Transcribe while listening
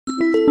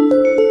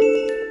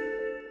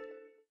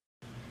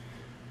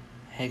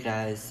Hey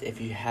guys,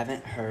 if you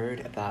haven't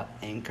heard about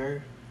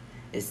Anchor,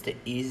 it's the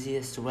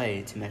easiest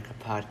way to make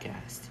a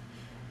podcast.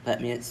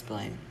 Let me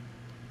explain.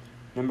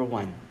 Number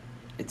one,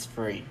 it's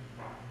free.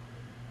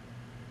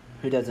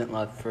 Who doesn't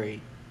love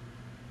free?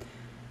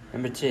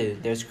 Number two,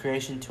 there's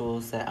creation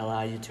tools that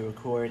allow you to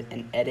record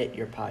and edit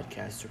your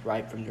podcast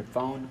right from your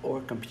phone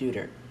or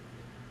computer.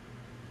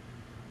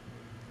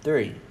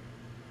 3,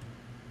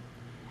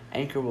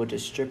 Anchor will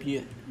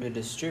distribute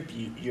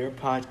your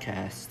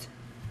podcast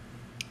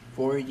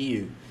for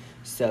you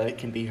so it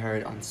can be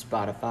heard on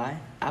Spotify,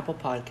 Apple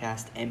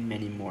Podcast, and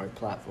many more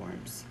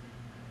platforms.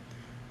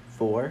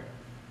 4,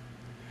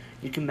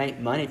 you can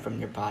make money from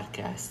your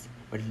podcast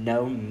with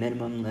no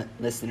minimum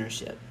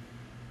listenership.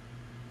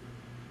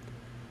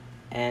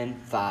 And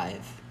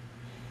 5,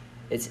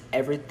 it's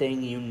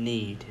everything you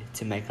need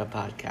to make a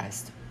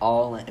podcast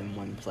all in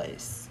one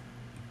place.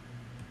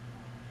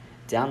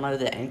 Download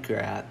the Anchor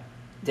app.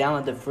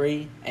 Download the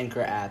free Anchor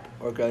app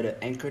or go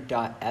to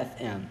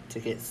anchor.fm to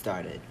get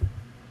started.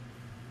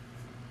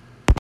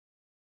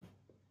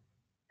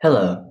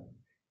 Hello.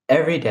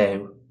 Every day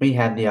we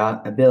have the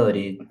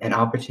ability and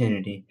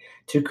opportunity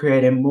to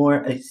create a more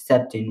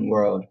accepting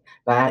world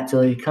by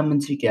actually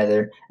coming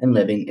together and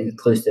living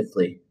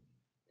inclusively.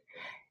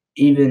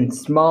 Even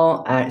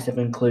small acts of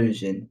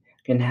inclusion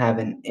can have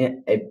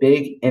a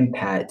big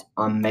impact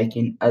on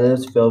making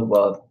others feel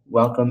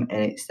welcome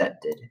and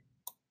accepted.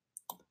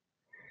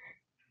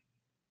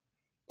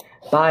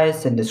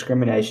 Bias and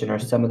discrimination are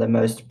some of the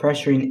most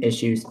pressuring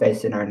issues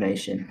facing our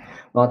nation.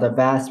 While the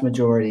vast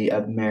majority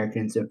of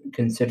Americans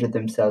consider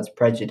themselves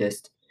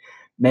prejudiced,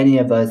 many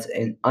of us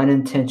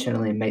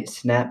unintentionally make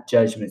snap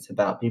judgments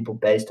about people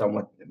based on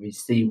what we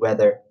see,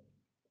 whether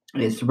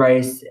it's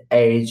race,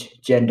 age,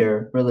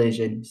 gender,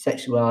 religion,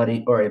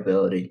 sexuality, or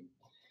ability.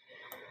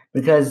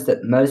 Because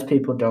most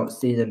people don't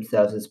see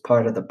themselves as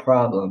part of the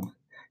problem,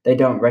 they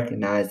don't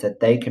recognize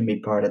that they can be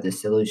part of the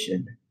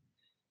solution.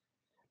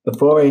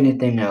 Before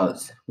anything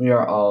else, we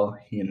are all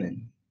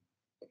human.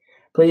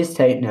 Please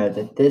take note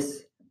that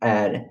this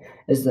ad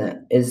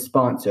is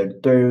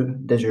sponsored through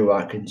The Drew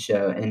Watkins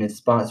Show and is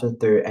sponsored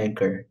through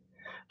Anchor.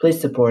 Please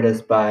support us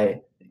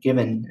by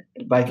giving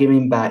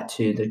back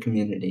to the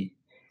community.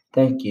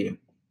 Thank you.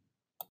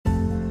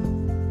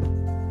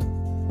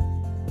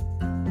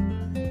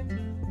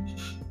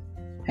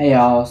 Hey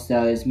y'all,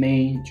 so it's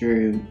me,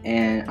 Drew,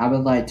 and I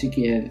would like to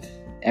give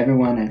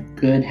everyone a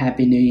good,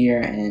 happy new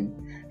year and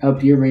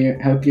hope your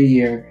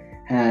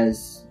year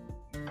has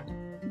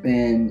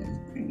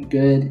been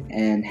good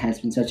and has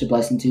been such a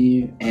blessing to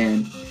you.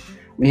 And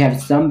we have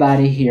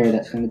somebody here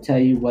that's going to tell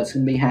you what's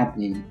going to be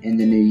happening in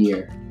the new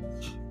year.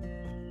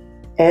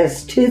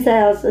 As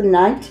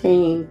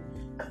 2019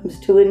 comes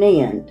to an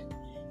end,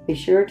 be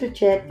sure to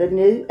check the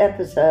new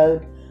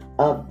episode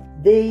of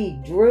The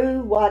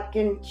Drew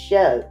Watkins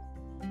Show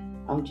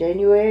on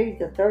January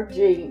the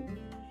 13th,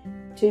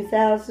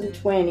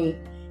 2020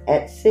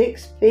 at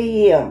 6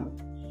 p.m.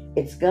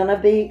 It's going to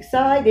be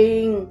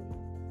exciting.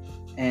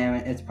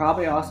 And it's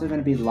probably also going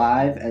to be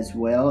live as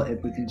well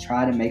if we can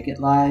try to make it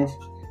live.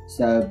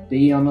 So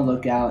be on the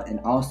lookout,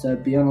 and also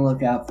be on the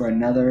lookout for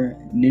another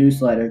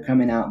newsletter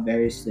coming out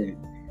very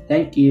soon.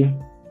 Thank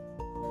you.